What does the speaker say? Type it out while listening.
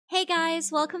Hey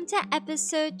guys, welcome to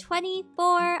episode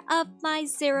 24 of my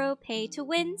Zero Pay to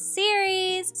Win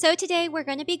series. So today we're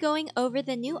going to be going over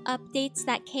the new updates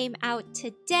that came out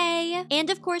today. And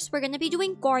of course, we're going to be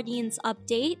doing Guardians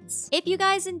updates. If you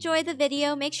guys enjoy the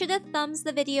video, make sure to thumbs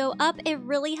the video up. It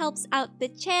really helps out the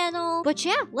channel. But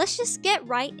yeah, let's just get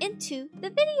right into the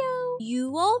video.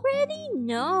 You already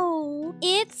know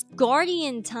it's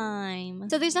Guardian time.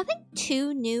 So there's nothing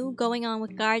too new going on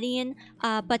with Guardian,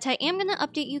 but I am going to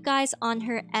update you guys on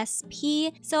her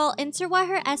SP. So I'll insert what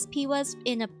her SP was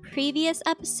in a previous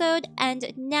episode,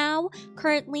 and now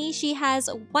currently she has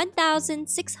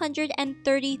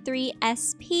 1,633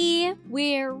 SP.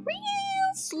 We're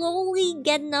real slowly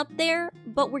getting up there,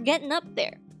 but we're getting up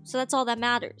there. So that's all that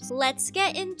matters. Let's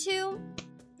get into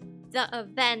the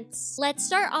events. Let's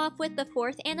start off with the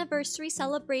 4th anniversary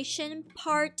celebration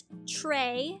part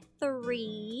tray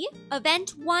 3.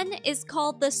 Event 1 is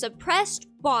called the Suppressed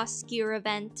Boss Gear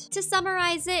event. To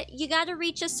summarize it, you gotta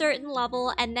reach a certain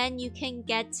level and then you can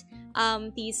get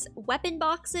these weapon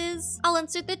boxes. I'll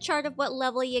insert the chart of what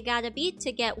level you gotta be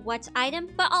to get what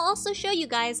item, but I'll also show you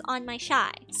guys on my shy.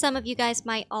 Some of you guys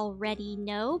might already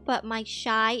know, but my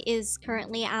shy is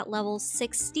currently at level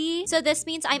 60. So this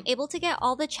means I'm able to get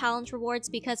all the challenge rewards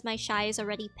because my shy is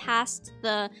already past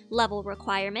the level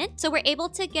requirement. So we're able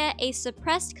to get a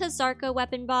suppressed Kazarka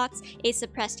weapon box, a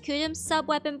suppressed Kudum sub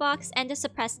weapon box, and a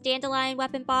suppressed Dandelion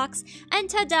weapon box. And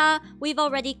ta-da! We've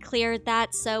already cleared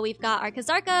that, so we've got our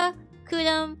Kazarka,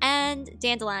 Kudum, and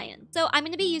Dandelion. So I'm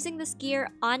going to be using this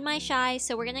gear on my shy,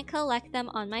 so we're going to collect them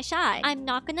on my shy. I'm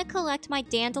not going to collect my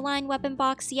Dandelion weapon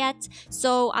box yet,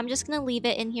 so I'm just going to leave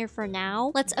it in here for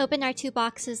now. Let's open our 2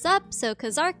 boxes up. So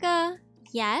Kazarka,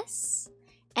 yes.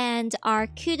 And our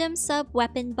Kudum sub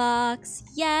weapon box,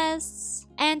 yes.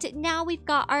 And now we've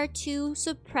got our 2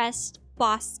 suppressed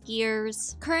boss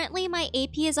gears. Currently my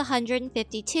AP is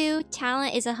 152,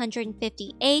 talent is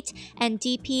 158, and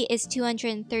DP is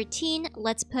 213.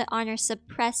 Let's put on our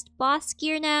suppressed boss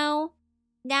gear now.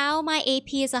 Now my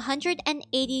AP is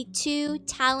 182,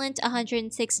 talent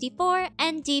 164,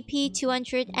 and DP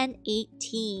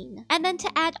 218. And then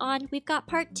to add on, we've got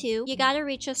part 2. You gotta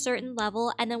reach a certain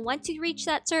level, and then once you reach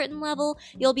that certain level,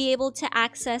 you'll be able to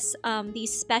access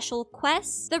these special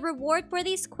quests. The reward for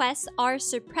these quests are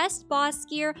suppressed boss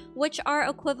gear, which are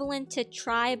equivalent to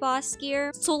tri-boss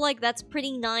gear. So like, that's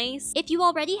pretty nice. If you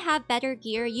already have better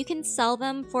gear, you can sell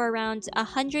them for around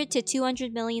 100 to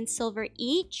 200 million silver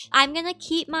each. I'm gonna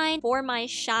keep mine for my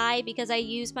shy because I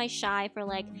use my shy for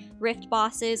like rift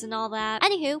bosses and all that.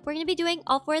 Anywho, we're gonna be doing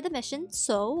all 4 of the missions,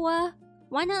 so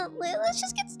why not? Let's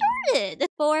just get started.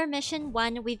 For mission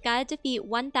 1, we've got to defeat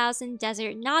 1,000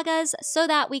 desert nagas so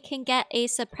that we can get a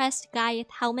suppressed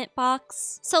Gaiath helmet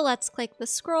box. So let's click the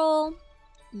scroll.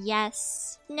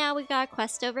 Yes. Now we've got a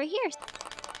quest over here.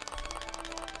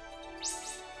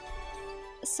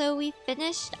 So we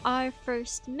finished our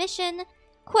first mission.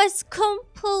 Quest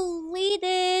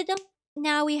completed.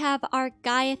 Now we have our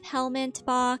Gaiath helmet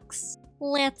box.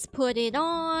 Let's put it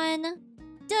on.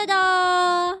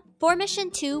 Ta-da! For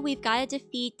mission 2, we've got to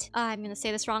defeat, I'm gonna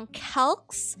say this wrong,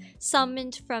 Kelks,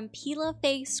 summoned from Pila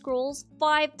Fae scrolls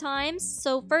 5 times.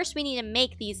 So first we need to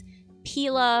make these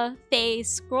Pila Fae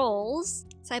scrolls.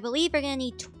 So I believe we're gonna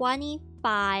need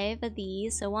 25 of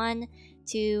these. So 1,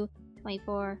 2,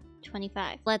 24,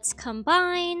 25. Let's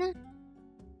combine.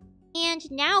 And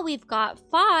now we've got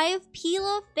 5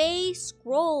 Pila Fae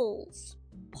scrolls.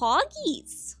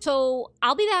 Poggies. So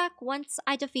I'll be back once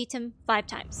I defeat him 5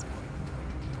 times.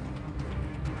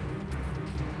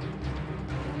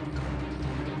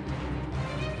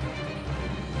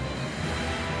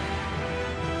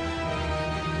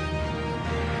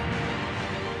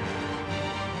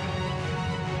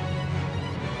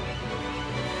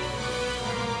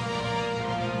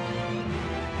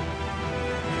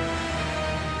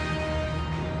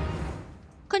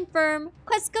 Confirm.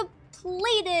 Quest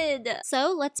completed.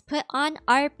 So let's put on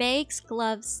our Bag's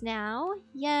gloves now.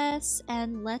 Yes,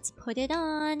 and let's put it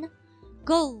on.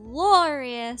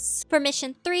 Glorious. For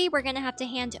mission 3, we're gonna have to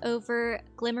hand over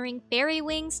glimmering fairy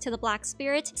wings to the black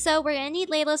spirit. So we're gonna need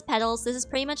Layla's petals. This is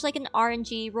pretty much like an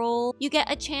RNG roll. You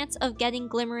get a chance of getting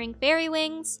glimmering fairy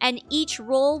wings, and each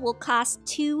roll will cost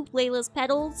 2 Layla's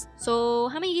petals. So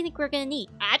how many do you think we're gonna need?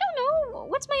 I don't know.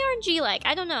 What's my RNG like?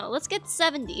 I don't know. Let's get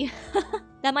 70.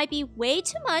 That might be way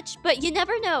too much, but you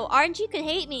never know. RNG could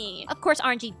hate me. Of course,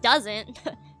 RNG doesn't.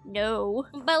 No.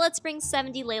 But let's bring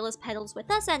 70 Layla's petals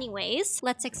with us anyways.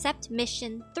 Let's accept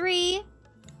mission 3.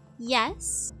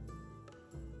 Yes.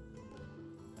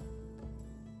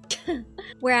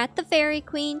 We're at the Fairy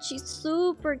Queen. She's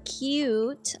super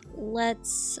cute.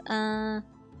 Let's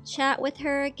chat with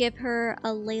her, give her a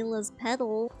Layla's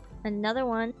petal, another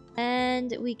one,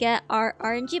 and we get our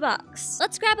RNG box.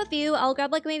 Let's grab a few. I'll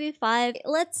grab like maybe 5.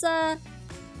 Let's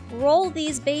roll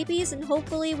these babies and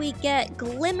hopefully we get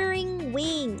glimmering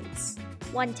wings.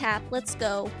 1 tap, let's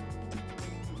go.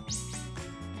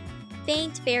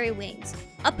 Faint fairy wings.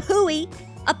 A pooey,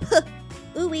 a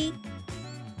ooey.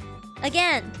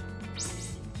 Again.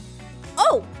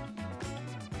 Oh!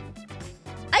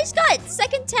 I just got it!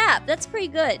 2nd tap! That's pretty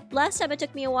good. Last time it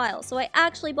took me a while, so I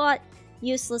actually bought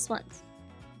useless ones.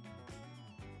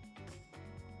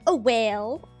 Oh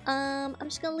well. I'm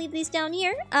just gonna leave these down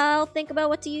here. I'll think about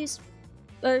what to use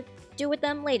or do with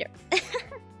them later.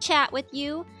 Chat with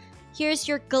you. Here's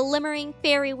your glimmering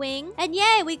fairy wing. And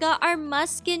yay, we got our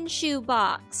Muskin shoe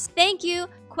box. Thank you.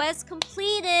 Quest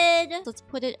completed. Let's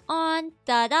put it on.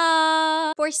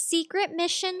 Ta-da! For secret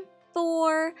mission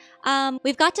 4,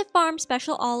 we've got to farm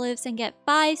special olives and get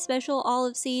 5 special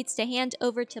olive seeds to hand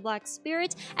over to Black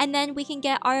Spirit, and then we can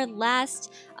get our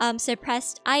last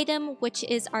suppressed item, which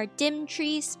is our dim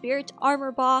tree spirit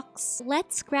armor box.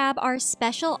 Let's grab our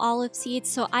special olive seeds.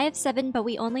 So I have 7, but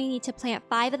we only need to plant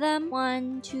 5 of them.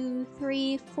 1, 2,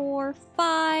 3, 4,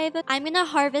 5. I'm gonna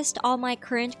harvest all my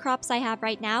current crops I have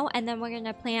right now, and then we're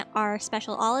gonna plant our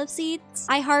special olive seeds.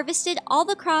 I harvested all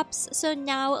the crops, so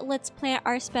now let's plant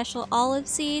our special olive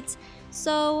seeds.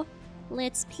 So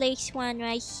let's place one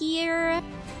right here.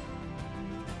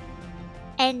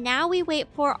 And now we wait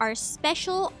for our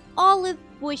special olive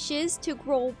bushes to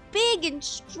grow big and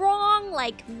strong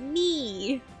like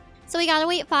me. So we gotta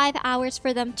wait 5 hours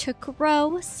for them to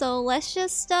grow. So let's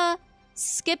just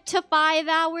skip to 5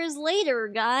 hours later,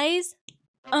 guys.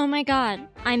 Oh my god,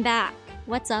 I'm back.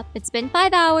 What's up? It's been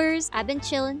 5 hours. I've been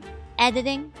chilling,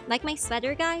 editing. Like my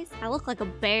sweater, guys? I look like a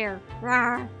bear.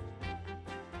 Rawr.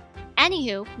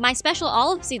 Anywho, my special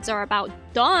olive seeds are about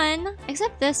done.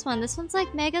 Except this one. This one's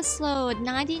like mega slow,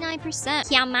 99%.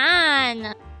 Come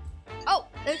on. Oh,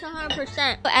 there's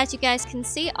 100%. But as you guys can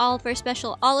see, all of our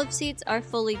special olive seeds are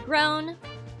fully grown.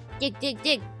 Dig, dig,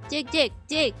 dig, dig, dig,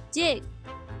 dig, dig.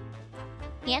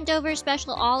 Hand over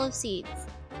special olive seeds.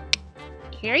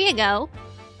 Here you go.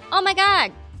 Oh my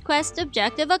god. Quest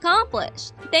objective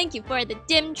accomplished. Thank you for the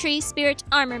dim tree spirit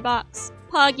armor box.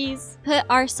 Poggies. Put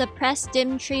our suppressed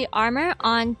dim tree armor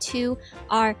onto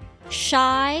our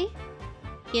shy.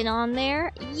 Get on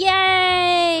there.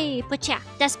 Yay! But yeah,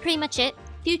 that's pretty much it.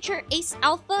 Future Ace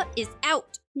Alpha is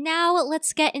out. Now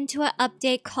let's get into an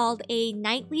update called a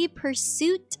nightly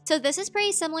pursuit. So this is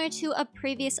pretty similar to a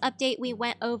previous update we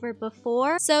went over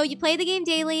before. So you play the game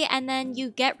daily and then you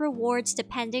get rewards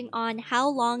depending on how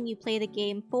long you play the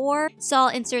game for. So I'll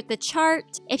insert the chart.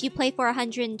 If you play for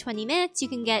 120 minutes, you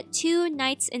can get 2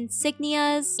 Knights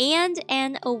Insignias and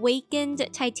an Awakened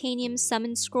Titanium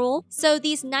Summon Scroll. So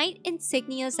these Knight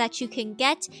Insignias that you can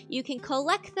get, you can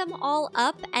collect them all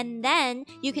up and then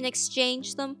you can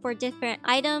exchange them for different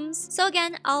items. So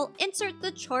again, I'll insert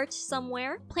the chart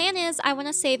somewhere. Plan is I want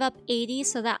to save up 80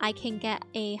 so that I can get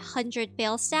a 100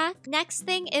 fail stack. Next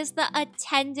thing is the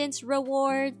attendance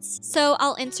rewards. So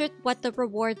I'll insert what the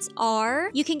rewards are.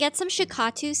 You can get some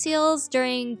Shikatu seals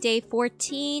during day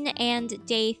 14 and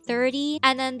day 30.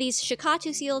 And then these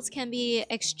Shikatu seals can be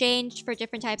exchanged for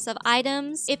different types of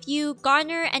items. If you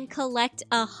garner and collect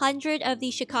 100 of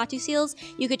these Shikatu seals,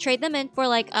 you could trade them in for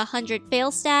like 100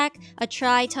 fail stack, a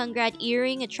tri-tongue-grad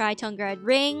earring, a tri-tongue-grad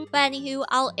ring. But anywho,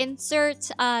 I'll insert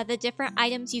the different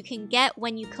items you can get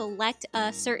when you collect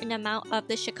a certain amount of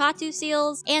the Shikatu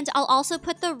seals. And I'll also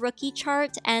put the rookie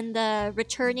chart and the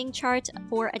returning chart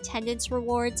for attendance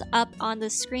rewards up on the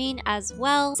screen as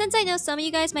well. Since I know some of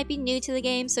you guys might be new to the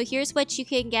game, so here's what you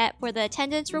can get for the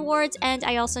attendance rewards. And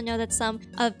I also know that some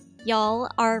of y'all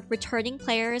are returning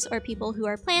players or people who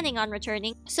are planning on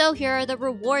returning. So here are the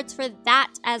rewards for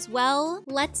that as well.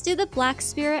 Let's do the Black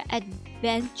Spirit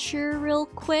adventure real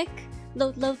quick.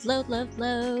 Load, load, load, load,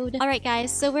 load. Alright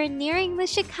guys, so we're nearing the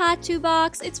Shikatu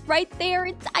box. It's right there.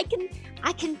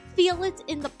 I can feel it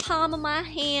in the palm of my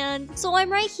hand. So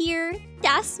I'm right here.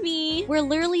 That's me. We're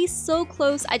literally so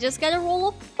close. I just gotta roll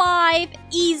a 5.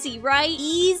 Easy, right?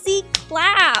 Easy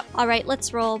clap. Alright,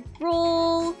 let's roll.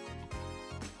 Roll.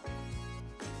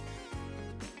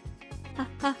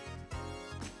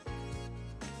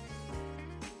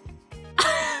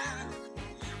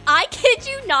 I kid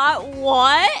you not,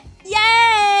 what?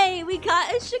 Yay! We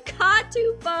got a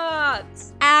Shikatu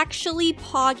box! Actually,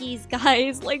 Poggies,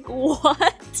 guys. Like,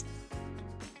 what?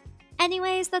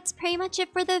 Anyways, that's pretty much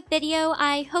it for the video.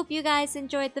 I hope you guys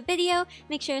enjoyed the video.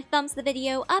 Make sure to thumbs the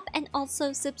video up and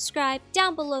also subscribe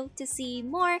down below to see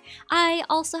more. I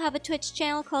also have a Twitch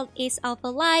channel called Ace Alpha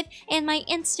Live, and my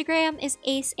Instagram is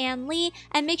AceAnnLee.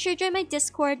 And make sure to join my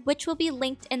Discord, which will be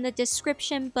linked in the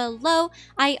description below.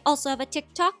 I also have a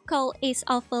TikTok called Ace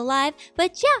Alpha Live.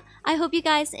 But yeah, I hope you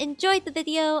guys enjoyed the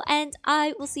video, and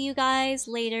I will see you guys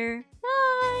later. Bye!